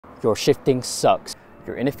Your shifting sucks,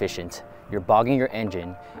 you're inefficient, you're bogging your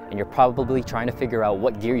engine, and you're probably trying to figure out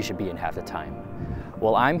what gear you should be in half the time.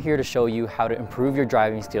 Well, I'm here to show you how to improve your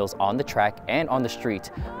driving skills on the track and on the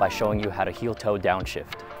street by showing you how to heel-toe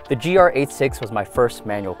downshift. The GR86 was my first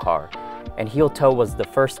manual car, and heel-toe was the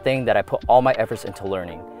first thing that I put all my efforts into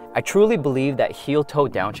learning. I truly believe that heel-toe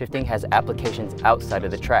downshifting has applications outside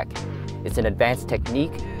of the track. It's an advanced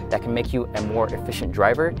technique that can make you a more efficient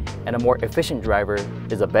driver, and a more efficient driver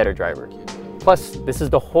is a better driver. Plus, this is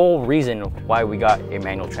the whole reason why we got a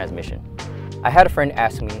manual transmission. I had a friend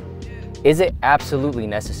ask me, is it absolutely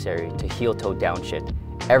necessary to heel-toe downshift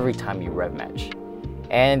every time you rev match?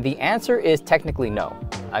 And the answer is technically no.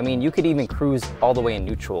 I mean, you could even cruise all the way in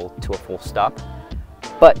neutral to a full stop,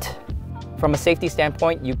 but from a safety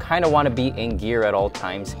standpoint, you kind of want to be in gear at all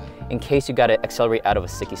times in case you got to accelerate out of a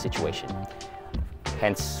sticky situation.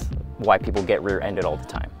 Hence why people get rear-ended all the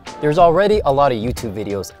time. There's already a lot of YouTube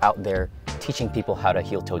videos out there teaching people how to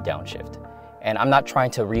heel-toe downshift. And I'm not trying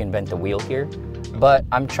to reinvent the wheel here, but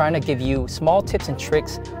I'm trying to give you small tips and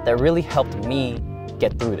tricks that really helped me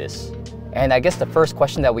get through this. And I guess the first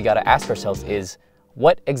question that we got to ask ourselves is,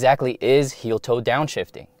 what exactly is heel-toe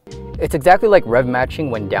downshifting? It's exactly like rev matching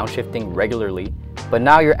when downshifting regularly, but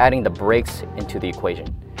now you're adding the brakes into the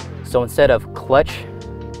equation. So instead of clutch,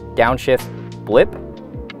 downshift, blip,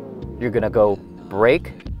 you're gonna go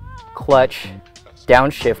brake, clutch,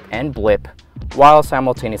 downshift, and blip while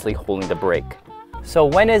simultaneously holding the brake. So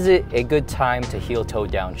when is it a good time to heel-toe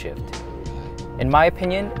downshift? In my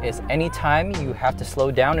opinion, is any time you have to slow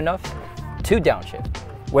down enough to downshift,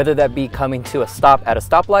 whether that be coming to a stop at a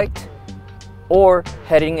stoplight or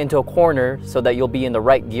heading into a corner so that you'll be in the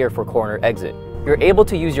right gear for corner exit. You're able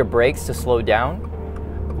to use your brakes to slow down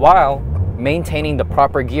while maintaining the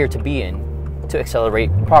proper gear to be in to accelerate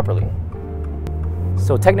properly.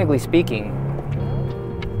 So technically speaking,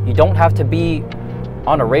 you don't have to be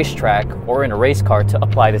on a racetrack or in a race car to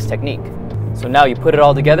apply this technique. So now you put it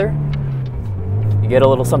all together, you get a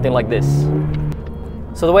little something like this.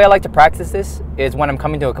 So the way I like to practice this is when I'm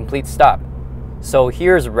coming to a complete stop. So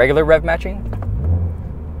here's regular rev matching.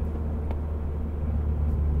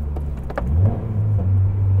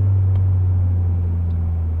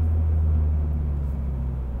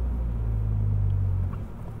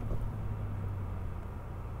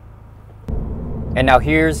 And now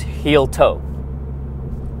here's heel-toe.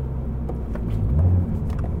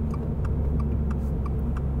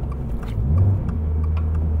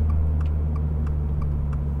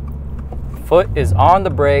 Foot is on the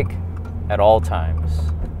brake at all times.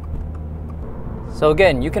 So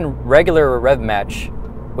again, you can regular rev match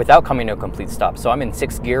without coming to a complete stop. So I'm in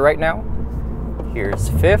 6th gear right now. Here's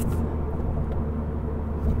 5th,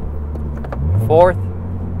 4th,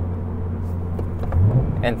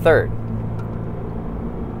 and 3rd.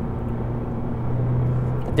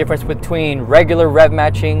 The difference between regular rev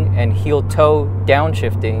matching and heel-toe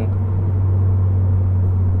downshifting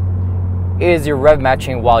is you're rev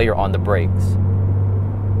matching while you're on the brakes.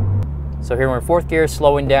 So here we're in 4th gear,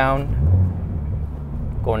 slowing down,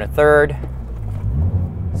 going to 3rd,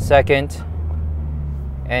 2nd,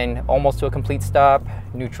 and almost to a complete stop,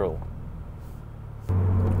 neutral.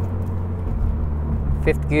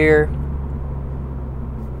 5th gear,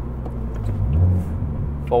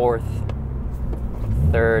 4th,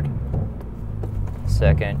 3rd,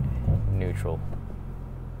 2nd, neutral.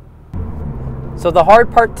 So the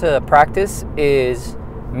hard part to practice is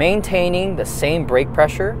maintaining the same brake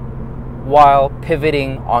pressure while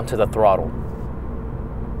pivoting onto the throttle.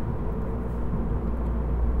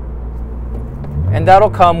 And that'll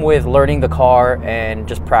come with learning the car and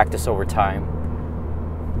just practice over time.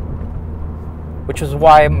 Which is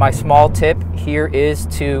why my small tip here is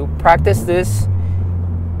to practice this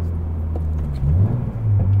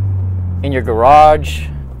in your garage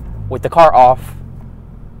with the car off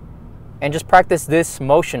and just practice this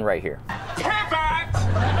motion right here.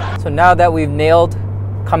 So now that we've nailed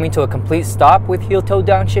coming to a complete stop with heel-toe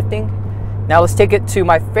downshifting, now let's take it to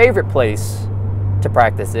my favorite place to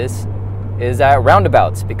practice this, is at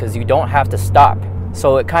roundabouts, because you don't have to stop.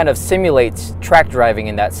 So it kind of simulates track driving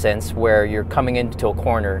in that sense, where you're coming into a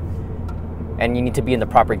corner and you need to be in the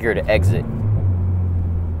proper gear to exit.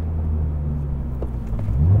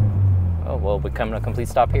 Oh, well, we come to a complete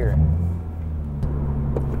stop here.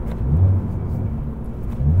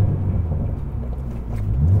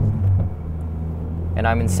 And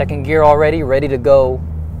I'm in 2nd gear already, ready to go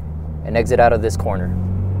and exit out of this corner.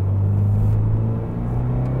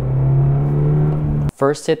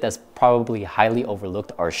 First tip that's probably highly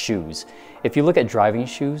overlooked are shoes. If you look at driving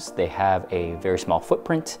shoes, they have a very small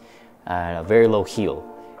footprint and a very low heel.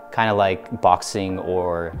 kind of like boxing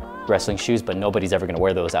or wrestling shoes, but nobody's ever gonna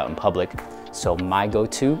wear those out in public. So my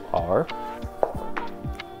go-to are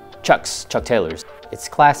Chuck Taylors. It's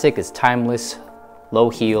classic, it's timeless, low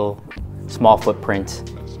heel, small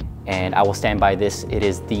footprint, and I will stand by this. It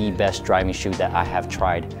is the best driving shoe that I have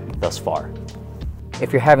tried thus far.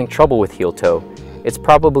 If you're having trouble with heel toe, it's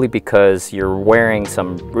probably because you're wearing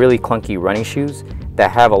some really clunky running shoes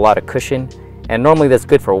that have a lot of cushion, and normally that's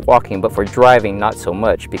good for walking, but for driving not so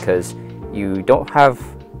much because you don't have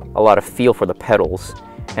a lot of feel for the pedals,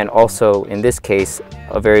 and also in this case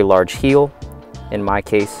a very large heel in my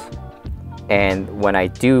case, and when I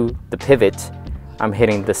do the pivot I'm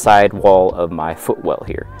hitting the side wall of my footwell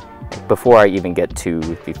here before I even get to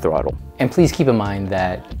the throttle. And please keep in mind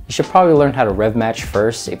that you should probably learn how to rev match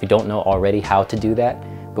first if you don't know already how to do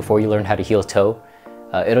that before you learn how to heel toe.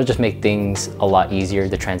 It'll just make things a lot easier,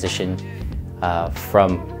 the transition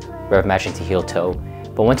from rev matching to heel toe.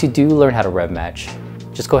 But once you do learn how to rev match,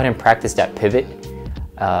 just go ahead and practice that pivot.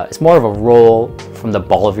 It's more of a roll from the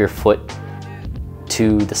ball of your foot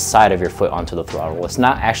to the side of your foot onto the throttle. It's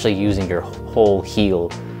not actually using your whole heel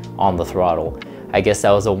on the throttle. I guess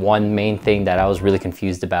that was the one main thing that I was really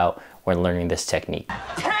confused about when learning this technique.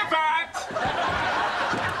 Pivot!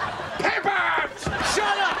 Pivot!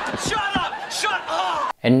 Shut up! Shut up! Shut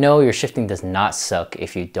up! And no, your shifting does not suck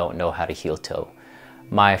if you don't know how to heel toe.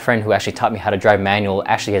 My friend who actually taught me how to drive manual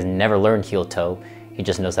actually has never learned heel toe. He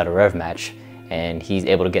just knows how to rev match, and he's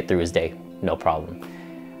able to get through his day, no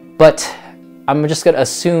problem. But I'm just gonna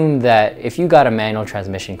assume that if you got a manual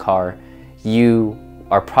transmission car, you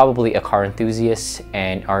are probably a car enthusiast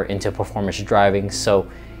and are into performance driving. So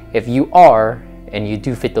if you are, and you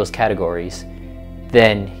do fit those categories,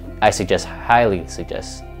 then I highly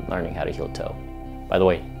suggest learning how to heel toe. By the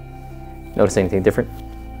way, notice anything different?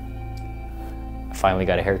 I finally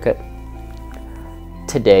got a haircut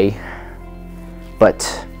today,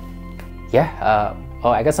 but yeah, oh,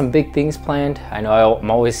 I got some big things planned. I know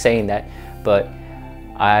I'm always saying that, but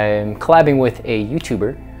I'm collabing with a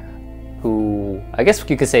YouTuber who, I guess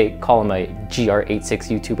you could say, call him a GR86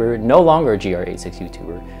 YouTuber. No longer a GR86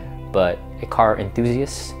 YouTuber, but a car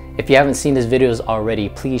enthusiast. If you haven't seen his videos already,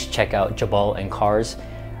 please check out Jabal and Cars.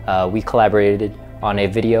 We collaborated on a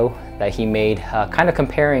video that he made, kind of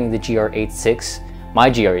comparing the GR86,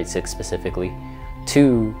 my GR86 specifically,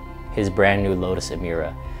 to his brand new Lotus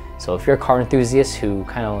Emira. So if you're a car enthusiast who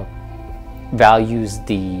kind of values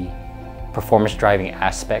the performance driving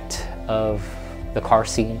aspect of the car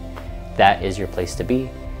scene, that is your place to be.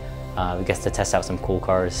 We get to test out some cool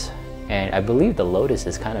cars, and I believe the Lotus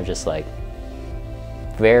is kind of just like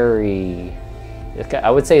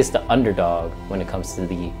I would say it's the underdog when it comes to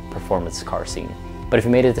the performance car scene. But if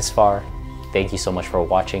you made it this far, thank you so much for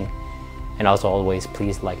watching, and as always,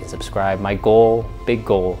 please like and subscribe. My goal, big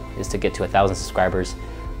goal, is to get to 1,000 subscribers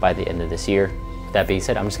by the end of this year. With that being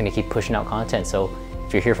said, I'm just gonna keep pushing out content. So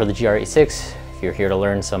if you're here for the GR86, if you're here to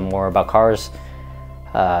learn some more about cars,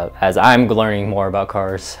 as I'm learning more about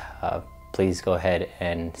cars, please go ahead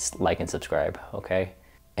and like and subscribe, okay?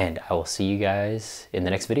 And I will see you guys in the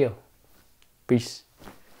next video. Peace.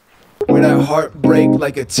 When that heart break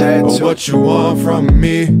like a tattoo. What you want from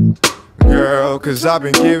me, girl? 'Cause I've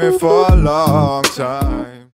been giving for a long time.